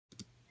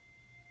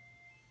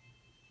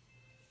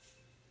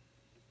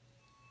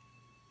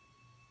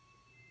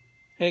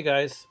Hey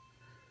guys,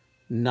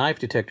 knife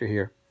detector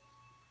here.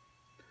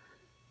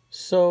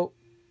 So,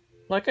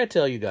 like I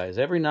tell you guys,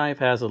 every knife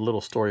has a little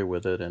story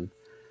with it, and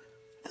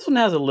this one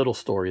has a little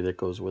story that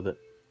goes with it.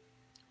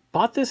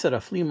 Bought this at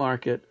a flea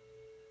market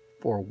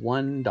for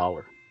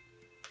 $1.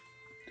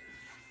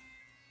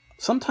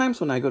 Sometimes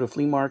when I go to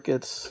flea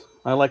markets,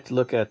 I like to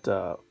look at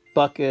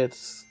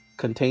buckets,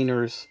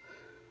 containers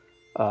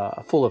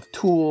full of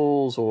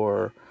tools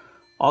or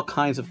all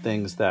kinds of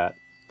things that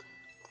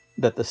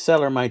the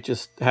seller might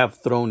just have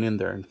thrown in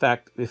there. In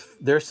fact, if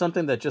there's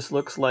something that just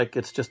looks like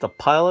it's just a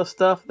pile of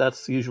stuff,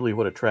 that's usually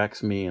what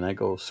attracts me, and I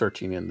go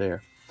searching in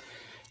there.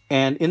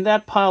 And in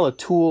that pile of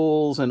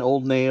tools and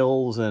old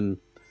nails and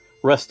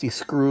rusty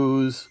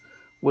screws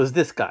was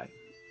this guy.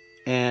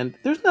 And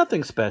there's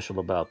nothing special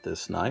about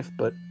this knife,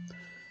 but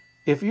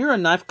if you're a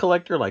knife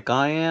collector like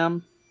I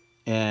am,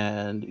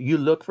 and you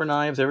look for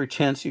knives every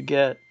chance you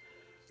get,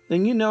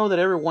 then you know that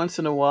every once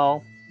in a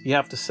while you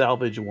have to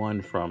salvage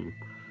one from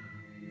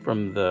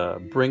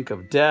the brink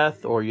of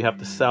death, or you have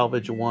to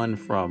salvage one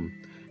from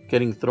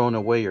getting thrown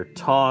away or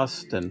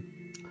tossed. And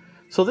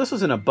so this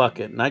was in a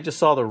bucket, and I just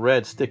saw the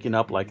red sticking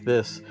up like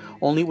this,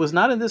 only it was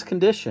not in this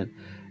condition.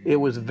 It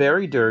was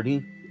very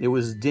dirty, it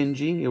was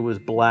dingy, it was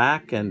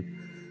black, and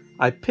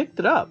I picked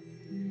it up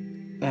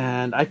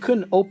and I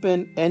couldn't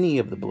open any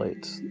of the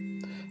blades.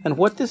 And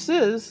what this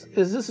is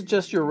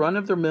just your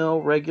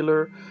run-of-the-mill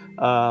regular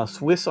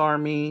Swiss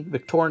Army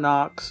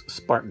Victorinox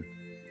Spartan.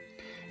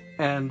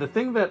 And the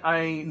thing that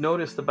I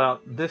noticed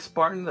about this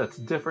Spartan that's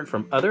different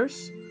from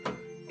others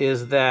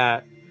is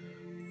that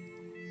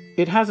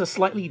it has a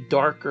slightly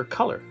darker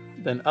color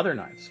than other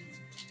knives.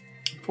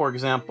 For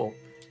example,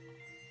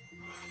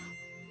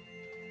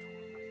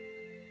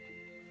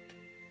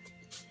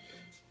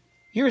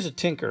 here's a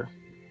Tinker,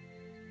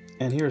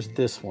 and here's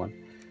this one.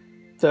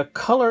 The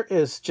color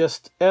is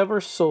just ever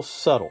so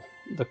subtle,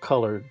 the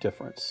color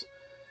difference.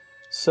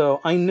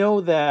 So I know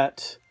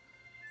that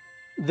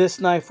this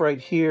knife right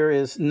here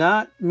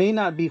may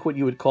not be what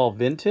you would call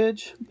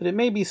vintage, but it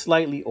may be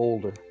slightly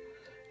older.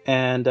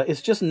 And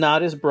it's just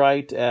not as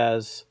bright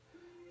as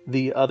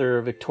the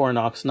other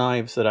Victorinox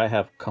knives that I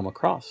have come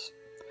across.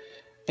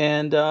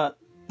 And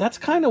that's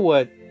kind of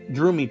what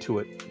drew me to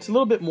it. It's a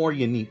little bit more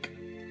unique.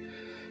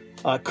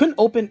 Couldn't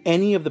open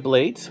any of the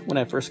blades when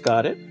I first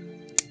got it.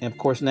 And of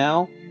course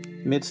now,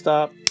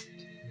 mid-stop,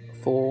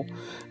 full.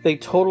 They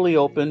totally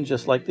open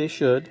just like they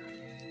should.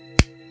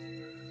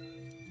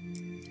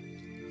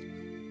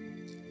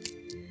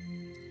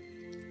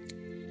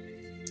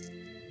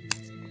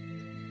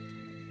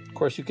 Of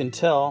course, you can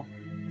tell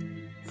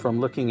from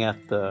looking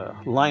at the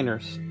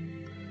liners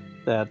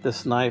that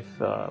this knife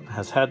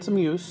has had some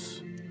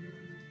use.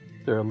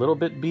 They're a little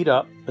bit beat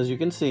up, as you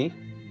can see.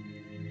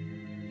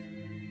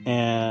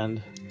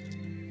 And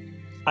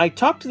I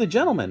talked to the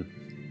gentleman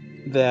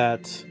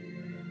that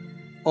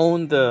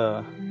owned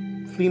the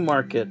flea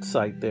market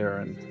site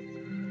there,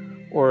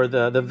 or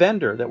the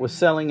vendor that was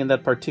selling in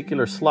that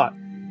particular slot.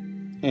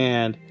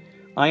 And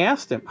I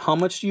asked him, how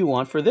much do you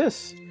want for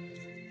this?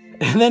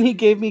 And then he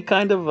gave me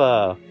kind of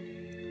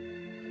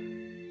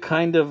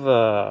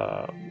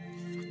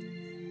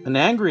an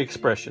angry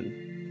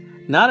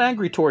expression. Not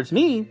angry towards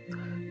me,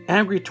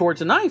 angry towards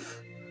the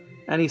knife.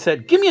 And he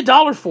said, give me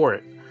 $1 for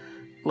it.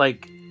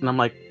 And I'm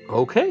like,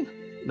 okay,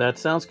 that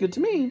sounds good to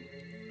me.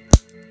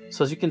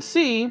 So as you can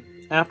see,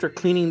 after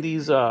cleaning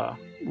these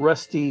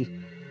rusty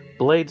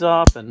blades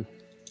off and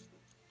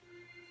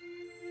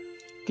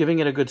giving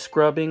it a good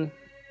scrubbing,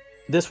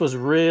 this was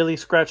really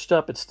scratched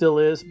up. It still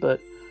is, but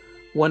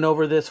went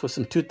over this with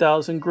some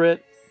 2000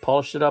 grit,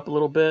 polished it up a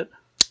little bit,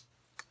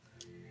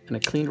 and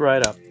it cleaned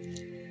right up.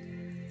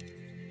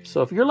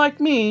 So if you're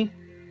like me,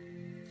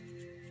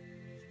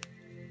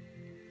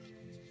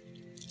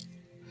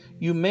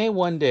 you may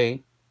one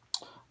day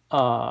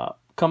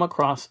come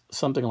across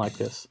something like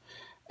this.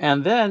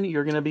 And then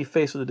you're going to be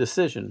faced with a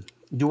decision.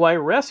 Do I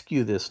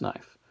rescue this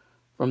knife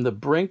from the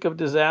brink of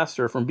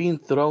disaster, from being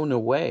thrown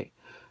away?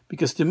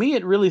 Because to me,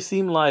 it really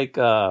seemed like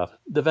the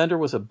vendor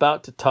was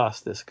about to toss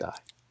this guy.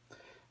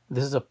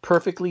 This is a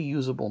perfectly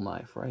usable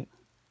knife, right?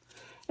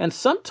 And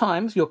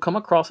sometimes you'll come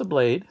across a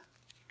blade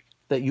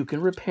that you can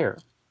repair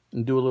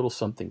and do a little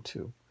something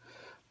to.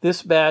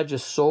 This badge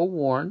is so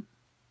worn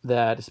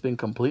that it's been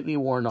completely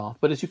worn off.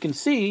 But as you can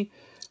see,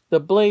 the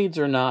blades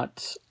are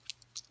not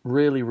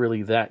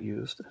really that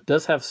used. It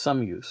does have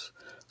some use.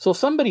 So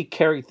somebody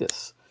carried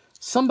this.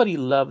 Somebody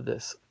loved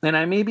this. And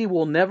I maybe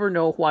will never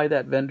know why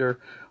that vendor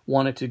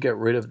wanted to get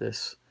rid of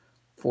this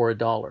for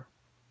 $1.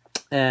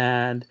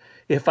 And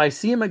if I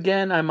see him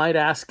again, I might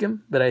ask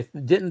him, but I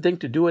didn't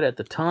think to do it at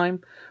the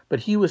time.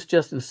 But he was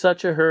just in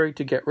such a hurry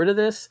to get rid of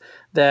this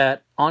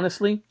that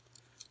honestly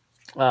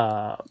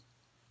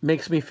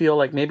makes me feel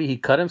like maybe he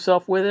cut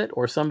himself with it,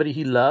 or somebody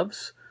he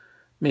loves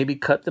maybe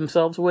cut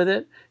themselves with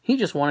it. He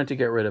just wanted to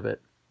get rid of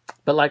it.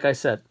 But like I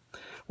said,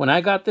 when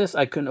I got this,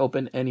 I couldn't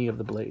open any of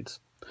the blades.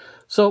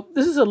 So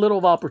this is a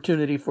little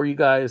opportunity for you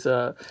guys.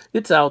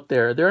 It's out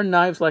there. There are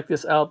knives like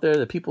this out there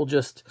that people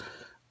just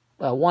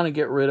want to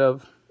get rid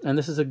of. And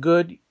this is a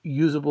good,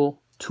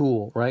 usable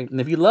tool, right?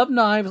 And if you love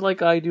knives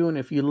like I do, and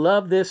if you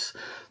love this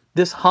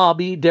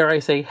hobby, dare I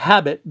say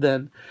habit,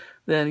 then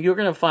you're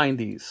going to find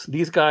these.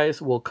 These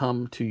guys will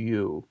come to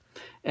you.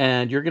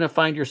 And you're going to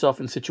find yourself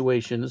in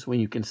situations when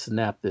you can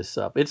snap this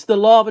up. It's the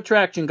law of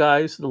attraction,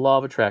 guys. The law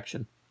of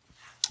attraction.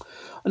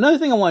 Another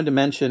thing I wanted to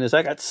mention is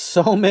I got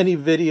so many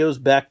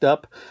videos backed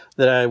up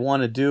that I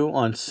want to do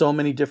on so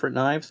many different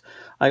knives.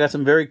 I got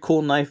some very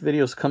cool knife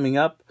videos coming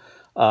up.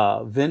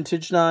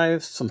 Vintage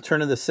knives, some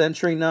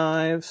turn-of-the-century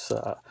knives,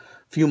 a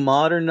few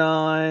modern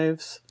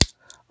knives.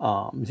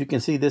 As you can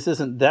see, this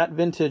isn't that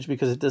vintage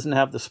because it doesn't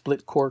have the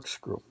split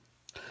corkscrew.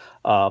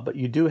 But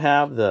you do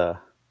have the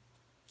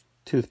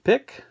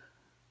toothpick.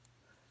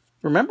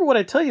 Remember what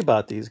I tell you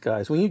about these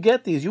guys. When you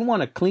get these, you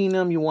want to clean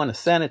them, you want to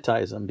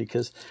sanitize them,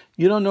 because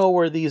you don't know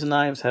where these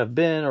knives have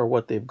been or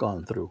what they've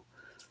gone through.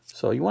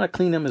 So you want to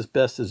clean them as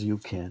best as you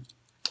can.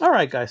 All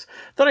right, guys.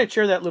 Thought I'd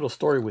share that little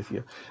story with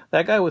you.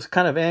 That guy was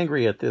kind of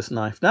angry at this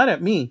knife. Not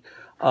at me,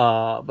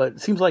 but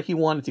it seems like he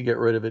wanted to get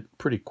rid of it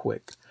pretty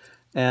quick.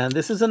 And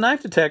this is a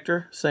knife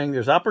detector saying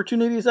there's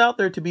opportunities out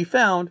there to be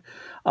found.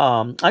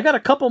 I got a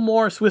couple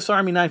more Swiss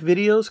Army knife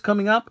videos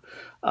coming up.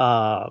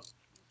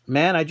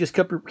 Man, I just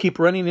keep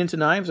running into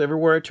knives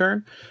everywhere I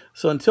turn.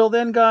 So until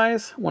then,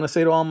 guys, I want to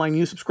say to all my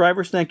new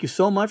subscribers, thank you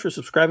so much for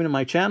subscribing to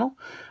my channel.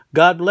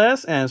 God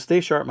bless and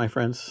stay sharp, my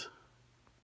friends.